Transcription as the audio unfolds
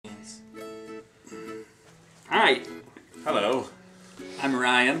Hi, Hello, I'm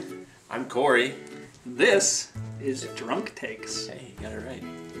Ryan. I'm Cory. This is Drunk Takes. Hey, you got it right.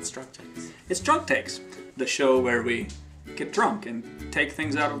 It's Drunk Takes. It's Drunk Takes, the show where we get drunk and take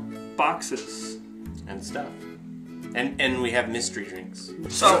things out of boxes. And stuff. And we have mystery drinks.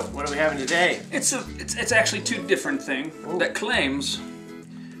 So, what are we having today? It's actually two different things that claims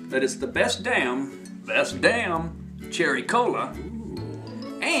that it's the best damn cherry cola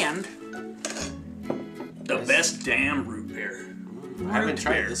and the best damn root beer. I haven't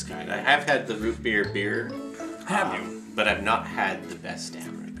tried this kind. I have had the root beer. Have you? But I've not had the best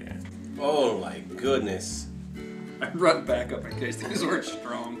damn root beer. Oh my goodness. I brought back up in case these weren't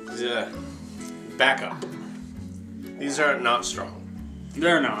strong. Yeah. Back up. These are not strong.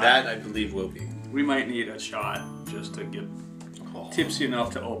 They're not. That I believe will be. We might need a shot just to get tipsy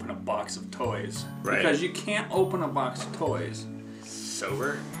enough to open a box of toys. Right. Because you can't open a box of toys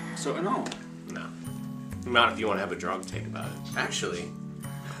Sober? so no. No. Not if you want to have a drunk take about it. Actually,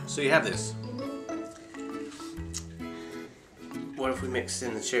 so you have this. What if we mixed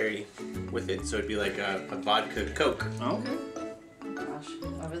in the cherry with it so it'd be like a vodka Coke? Okay. Oh gosh,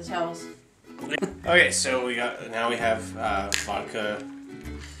 over the towels. Okay, so we have vodka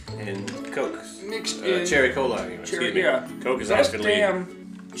and Coke. Mixed in Cherry cola. Anyway. cherry, yeah. Coke is best often lead.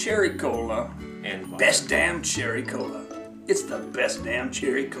 damn cherry cola. And vodka. Best damn cherry cola. It's the best damn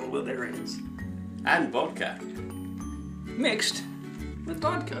cherry cola there is. And vodka. Mixed with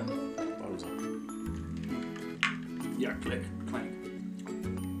vodka. Bottoms up. Yeah, click, clank.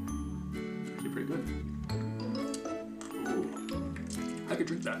 Actually pretty good. Ooh, I could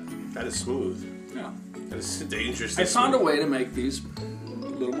drink that. that is smooth. Yeah. That is dangerous. I found a way to make these a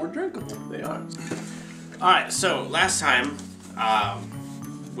little more drinkable. They are. Alright, so last time,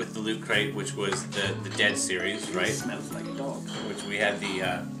 with the Loot Crate, which was the Dead series, It right? smells like a dog. Which we had the,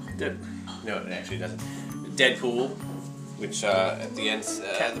 Dead. no, it actually doesn't. Deadpool, which at the end, at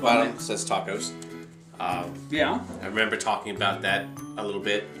the Cat bottom vomit. says tacos. Yeah. I remember talking about that a little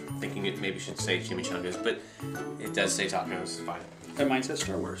bit, thinking it maybe should say chimichangas, but it does say tacos, fine. And mine says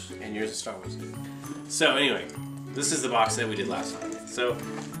Star Wars. And yours is Star Wars. So anyway, this is the box that we did last time. So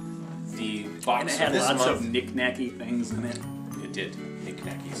the And box it had of this lots month, of knick-knacky things in it. it did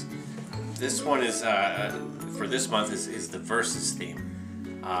knickknackies. This one is for this month is the versus theme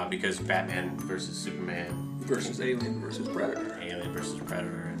because Batman versus Superman Versus Alien versus Predator. Alien versus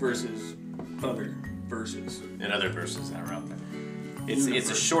Predator Versus other versus. and other verses that are out there. It's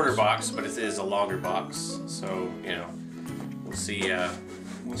a shorter box, but it is a longer box. So you know, we'll see.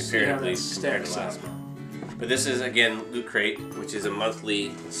 We'll see how Comparatively that compared to stacks last up. month. But this is again Loot Crate, which is a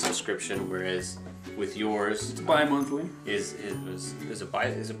monthly subscription, whereas with yours It's bi-monthly. is it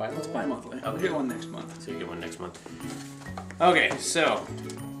bi-monthly? It's bi-monthly. I'll Okay. get one next month. So you get one next month. Okay, so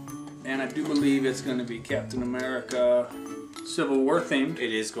And I do believe it's going to be Captain America Civil War themed.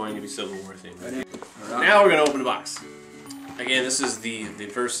 it is going to be Civil War themed. Right. Now we're gonna open the box. Again, this is the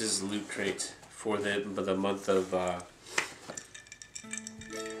versus Loot Crate for the month of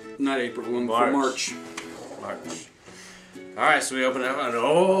Not April, one March. for March. March. All right, so we open it up, and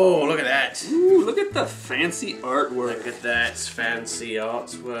oh, look at that! Ooh, look at the fancy artwork. Look at that fancy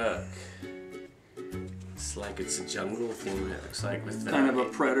artwork. It's like it's a jungle theme. It looks like with Kind of a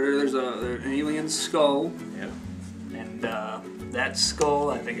predator. There's an alien skull. Yep. And that skull,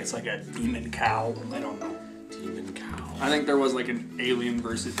 I think it's like a demon cow. I don't know. Demon cow. I think there was like an alien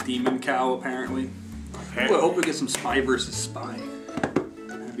versus demon cow, apparently. Apparently. Well, I hope we get some spy versus spy.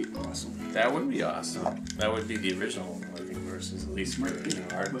 That'd be awesome. That would be awesome. That would be the original, I think, versus at least for Might be.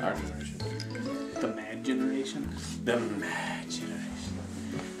 our generation. The Mad Generation. The Mad Generation.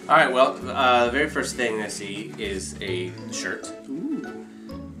 All right. Well, the very first thing I see is a shirt, Ooh.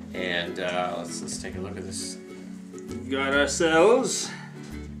 and let's take a look at this. Got ourselves.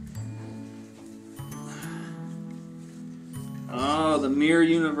 Oh, the Mirror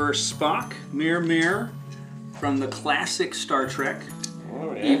Universe Spock. Mirror. From the classic Star Trek.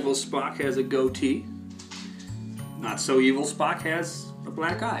 Oh yeah. Evil Spock has a goatee. Not so evil Spock has a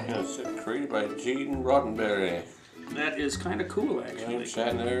black eye. Yeah, it's created by Gene Roddenberry. That is kind of cool, James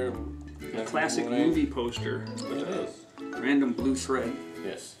actually. Shatner. A classic movie poster. It is. Random blue thread.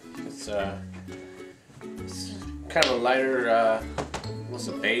 Yes. It's kind of a lighter, what's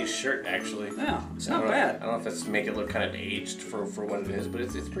a beige shirt actually. Yeah, it's I not don't know- bad. I don't know if it's make it look kind of aged for what it is, but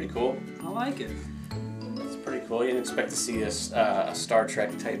it's pretty cool. I like it. It's pretty cool. You didn't expect to see a Star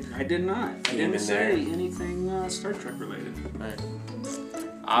Trek type. I did not. I Theme didn't in say there. anything Star Trek related. Right.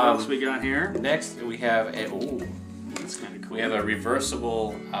 What else we got here? Next we have a That's kind of cool. we have a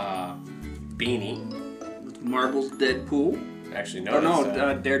reversible beanie. Marvel's Deadpool. actually no. Oh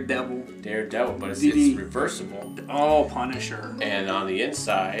no, Daredevil. Daredevil, but it's reversible. Oh, Punisher. And on the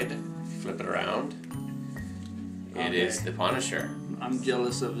inside, flip it around. It is the Punisher. I'm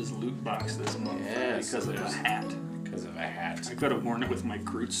jealous of his loot box this month because of a hat. Because of a hat. I could have worn it with my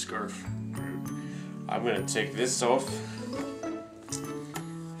Groot scarf. I'm gonna take this off,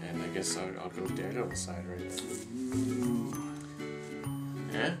 and I guess I'll go Daredevil side right there. Ooh.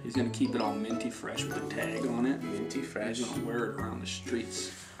 Yeah. He's gonna keep it all minty fresh with a tag on it. Minty fresh. He's gonna wear it around the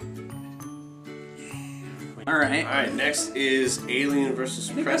streets. All right. All right. Next is Alien versus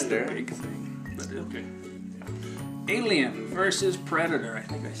Predator. That's the big thing. But okay. Alien versus Predator. I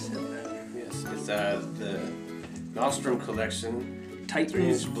think I said that. Yes, it's the Nostrum Collection.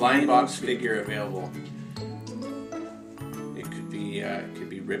 Titans blind box figure available. It could be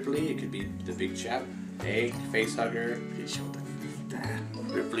Ripley. It could be the big chap, Egg, Facehugger.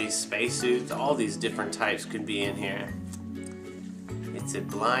 Ripley's spacesuit. All these different types could be in here. It's a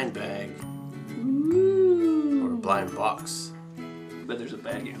blind bag. Ooh. Or a blind box. But there's a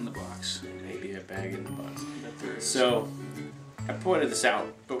bag in the box. Maybe a bag in the box. There is. So I pointed this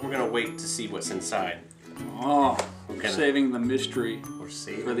out, but we're gonna wait to see what's inside. Oh, we're saving the mystery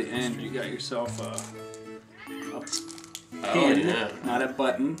for the end. You got yourself a pin, not a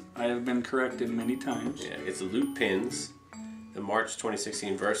button. I have been corrected many times. Yeah, it's loot pins. The March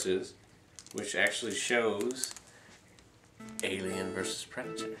 2016 Versus, which actually shows Alien versus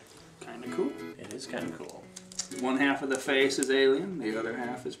Predator. Kind of cool. It is kind of cool. One half of the face is Alien, the other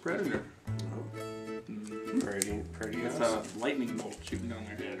half is Predator. Pretty With awesome. a lightning bolt shooting down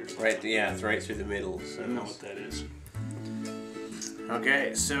their head or something. Right, yeah, it's right through the middle. So I don't know what that is.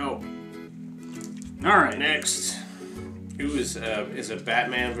 Okay, so all right, next, who is a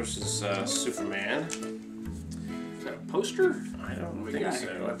Batman versus Superman? Is that a poster? I don't think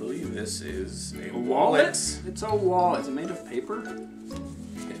so. I believe this is a wallet. It's a wallet. Is it made of paper?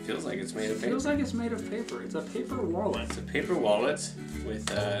 It feels like it's made of paper. It feels like it's made of paper. It's a paper wallet. It's a paper wallet with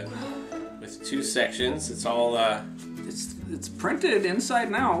two sections. It's all it's printed inside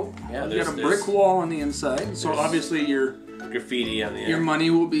and out. Yeah, you got a brick wall on the inside, so obviously your graffiti on the your money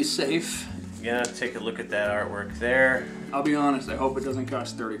will be safe. You're gonna take a look at that artwork there. I'll be honest. I hope it doesn't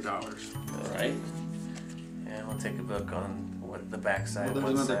cost $30. All right. And we'll take a look on what the back side. Well,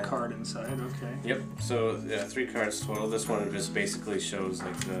 there's another card inside. Okay. Yep. So 3 cards total. This one just basically shows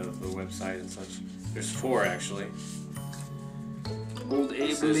like the website and such. There's 4 actually. Old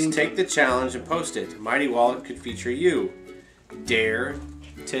Abe Says, take the challenge and post it. Mighty Wallet could feature you. Dare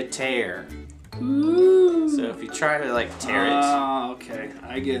to tear. Ooh. So if you try to like tear it. Oh, okay.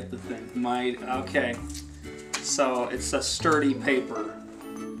 I get the thing. Okay. So it's a sturdy paper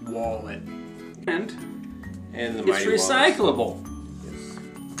wallet. And the it's recyclable. Yes.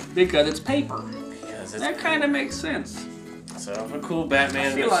 Because it's paper. Yes, that kind of makes sense. So a cool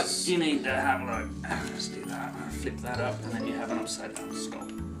Batman. I feel like you need to have let's do that. Flip that up, and then you have an upside down skull.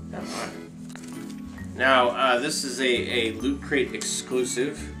 Now, this is a Loot Crate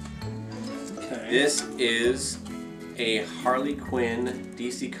exclusive. Okay. This is a Harley Quinn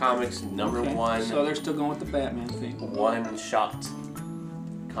DC Comics #1. So they're still going with the Batman thing. One-shot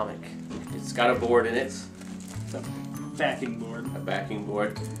comic. It's got a board in it. It's a backing board. A backing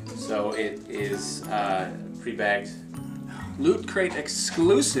board. So it is pre-bagged. Loot Crate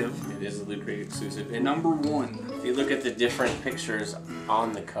exclusive. It is a Loot Crate exclusive. And #1. if you look at the different pictures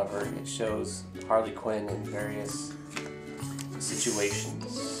on the cover, it shows Harley Quinn in various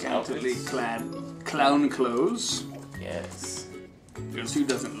situations. Scantily clad clown clothes. Yes. Because who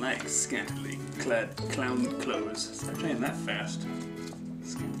doesn't like scantily clad clown clothes? Stop saying that fast.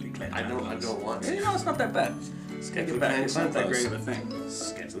 Scantily clad I clown clothes. don't want Yeah, to. you know, it's not that bad. Scantily Get back. clad It's not that clown great of a thing.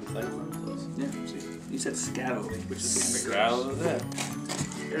 Scantily clad clothes. Yeah, see. You said scantily, which is kind of Scrowl of that.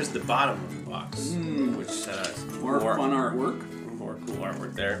 Here's the bottom of the box, which more fun artwork. More cool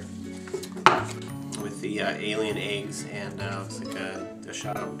artwork there. With the alien eggs and it's like a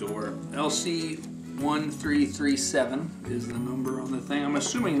shot of door. LC1337 is the number on the thing. I'm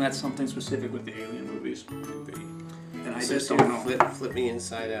assuming that's something specific with the alien movies. And I just don't know. Flip me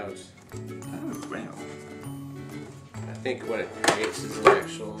inside out. Oh, wow. I think what it creates is an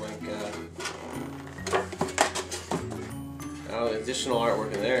actual additional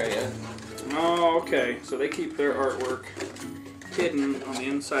artwork in there, yeah. Oh, okay. So they keep their artwork hidden on the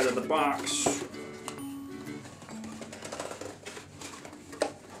inside of the box.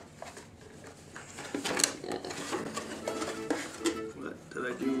 What did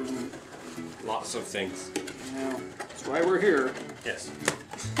I do wrong? Lots of things. Yeah, that's why we're here. Yes.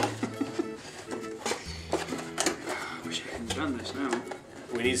 Wish I hadn't done this now.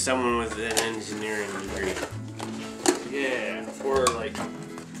 We need someone with an engineering degree. Yeah, for like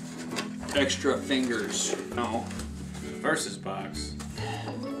extra fingers. No. Versus box.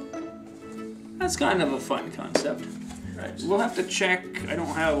 That's kind of a fun concept. Right. We'll have to check. I don't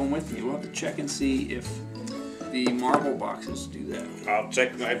have them with me. We'll have to check and see if the marble boxes do that. I'll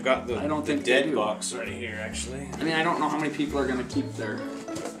check. I've got the, I don't think dead they do. box right here, actually. I mean, I don't know how many people are going to keep their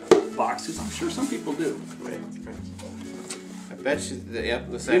boxes. I'm sure some people do. Right. I bet you. Yep.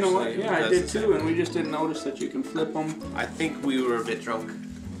 This You know what? actually Yeah, I does did the too, same. and we just didn't notice that you can flip them. I think we were a bit drunk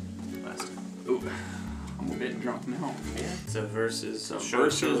last time. Ooh, I'm a bit drunk now. Yeah. It's a versus. So Show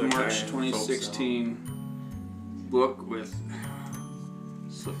versus the March guy, 2016 book with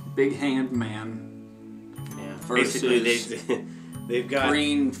Big Hand Man Yeah. versus Basically, they've got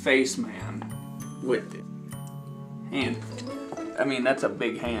Green Face Man. with Hand. I mean, that's a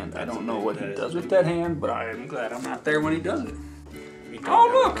big hand. I don't know what he does with that hand, but I am glad I'm not there when he does it.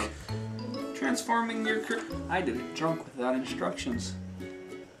 Oh, look! Transforming your I did it drunk without instructions.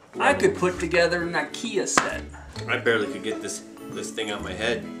 I could put together an IKEA set. I barely could get this thing on my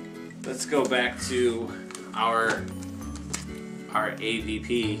head. Let's go back to our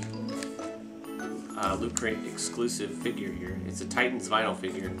AVP Loot Crate exclusive figure here. It's a Titans vinyl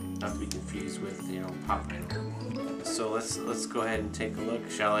figure, not to be confused with pop vinyl. So let's go ahead and take a look.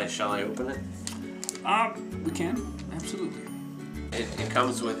 Shall I open it? We can absolutely. It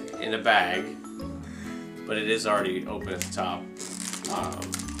comes in a bag, but it is already open at the top.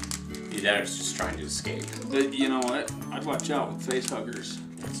 That is just trying to escape. You know what? I'd watch out with face huggers.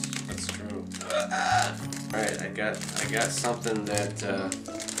 That's true. All right, I got something that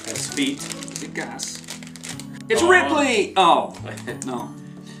has feet. Big gas. It's Ripley. Oh no!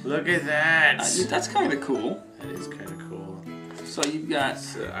 Look at that. That's kind of cool. That is kind of cool. So you've got.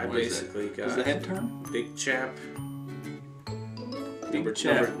 So I what is basically it? got. Is the head turn? Big chap. Big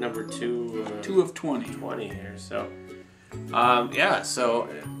chap. Number 2. 2 of 20. 20 here. So, yeah. So,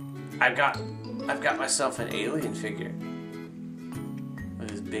 I've got myself an alien figure with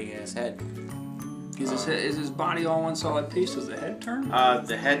his big ass head. Is his body all one solid piece? Does the head turn?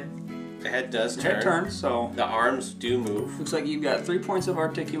 The head does turn. Head turns. So the arms do move. looks like you've got 3 points of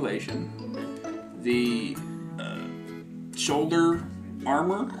articulation. The shoulder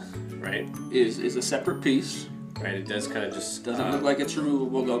armor, right, is a separate piece. Right. It does kind of just Doesn't look like it's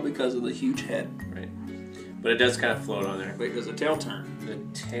removable though because of the huge head. Right. But it does kind of float on there. Wait, does the tail turn? The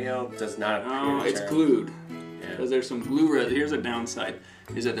tail does not appear Oh, to it's turn. glued. Yeah. Because there's some glue residue. Here's a downside,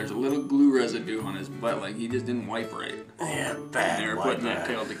 is that there's a little glue residue on his butt, like he just didn't wipe right. Yeah, And bad. they're putting that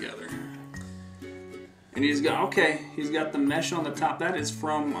tail together. And he's got the mesh on the top. That is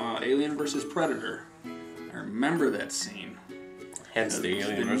from Alien vs. Predator. I remember that scene. Hence the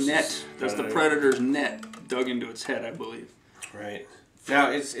alien versus net. That's the Predator's net dug into its head, I believe. Right. Now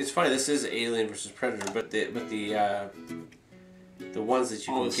it's funny. This is Alien versus Predator, but the ones that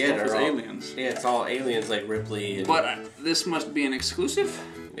you All can the get stuff is are all aliens. Yeah, it's all aliens like Ripley. And But this must be an exclusive.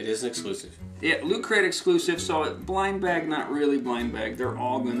 it is an exclusive. Yeah, Loot Crate exclusive. So blind bag, not really blind bag. They're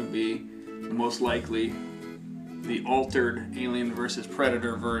all going to be most likely the altered Alien vs.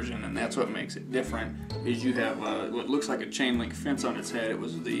 Predator version, and that's what makes it different. Is you have what looks like a chain link fence on its head. It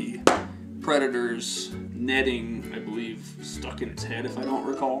was the Predator's netting, I believe, stuck in its head, if I don't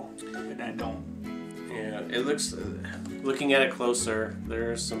recall. And I don't. Yeah, it looks. Looking at it closer,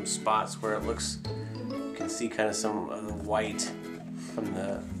 there are some spots where it looks. You can see kind of some of the white from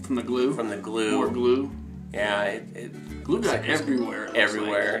the glue. From the glue. More glue. Yeah, it Glue got everywhere. it looks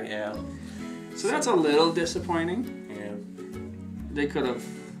everywhere. like. Yeah. So that's a little disappointing. Yeah. They could have,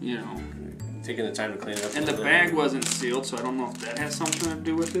 Taking the time to clean it up. And the bag wasn't sealed, so I don't know if that has something to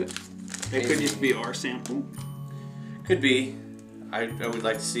do with it. It could just be our sample. Could be. I would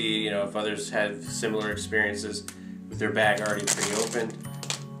like to see, if others had similar experiences with their bag already pre-opened.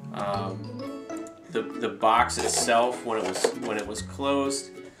 The box itself, when it was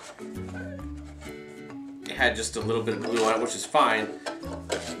closed, it had just a little bit of glue on it, which is fine,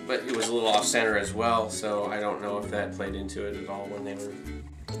 but it was a little off center as well. So I don't know if that played into it at all when they were.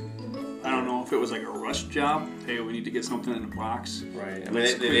 I don't know if it was like a rush job. Hey, we need to get something in the box. Right. I mean,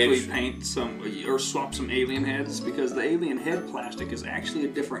 Let's they quickly paint some or swap some alien heads, because the alien head plastic is actually a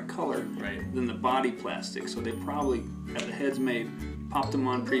different color than the body plastic. So they probably had the heads made, popped them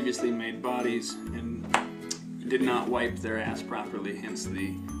on previously made bodies, and did not wipe their ass properly. Hence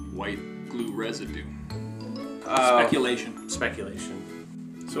the white glue residue. Speculation.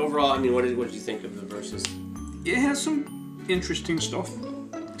 So overall, I mean, what did you think of the Versus? It has some interesting stuff.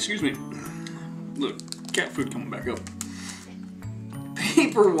 Excuse me. Look, cat food coming back up.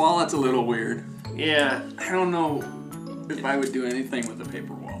 Paper wallet's a little weird. Yeah. I don't know if I would do anything with a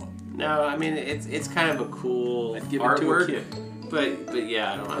paper wallet. No, I mean it's kind of a cool I'd give it artwork, to a kid. But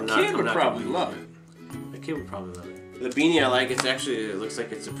yeah, I'm A not. kid would probably love it. The kid would probably love it. The beanie I like. It's actually, it looks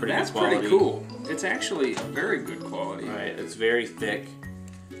like it's a pretty That's good quality. pretty cool. It's actually a very good quality. Right, it's very thick.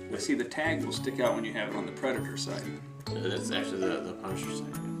 I see the tag will stick out when you have it on the Predator side. That's actually the Punisher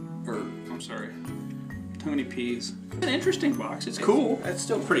side. Or, I'm sorry, Tony P's. An interesting box. It's cool. It's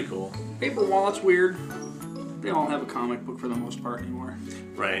still pretty cool. Paper wallet's weird. They all have a comic book for the most part anymore.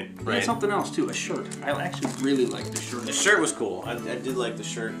 Right, And something else too, a shirt. I actually really like the shirt. The shirt was cool. I did like the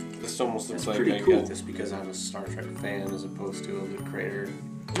shirt. This almost looks like pretty I cool. got this because I'm a Star Trek fan as opposed to a Loot Crater.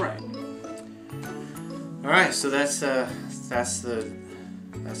 Right. All right, so that's the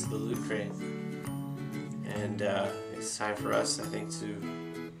Loot Crate, and it's time for us, I think,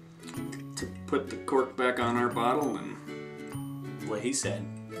 To put the cork back on our bottle and what he said.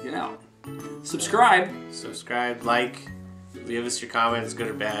 get out. Subscribe. Subscribe, like, leave us your comments, good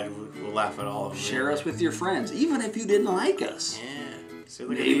or bad. We'll laugh at all of them. Share us with your friends, even if you didn't like us. Yeah. So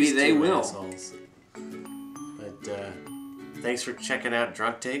look at Maybe these they two will. assholes. But thanks for checking out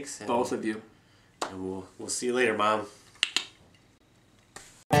Drunk Takes. And, Both of you. And we'll see you later, Mom.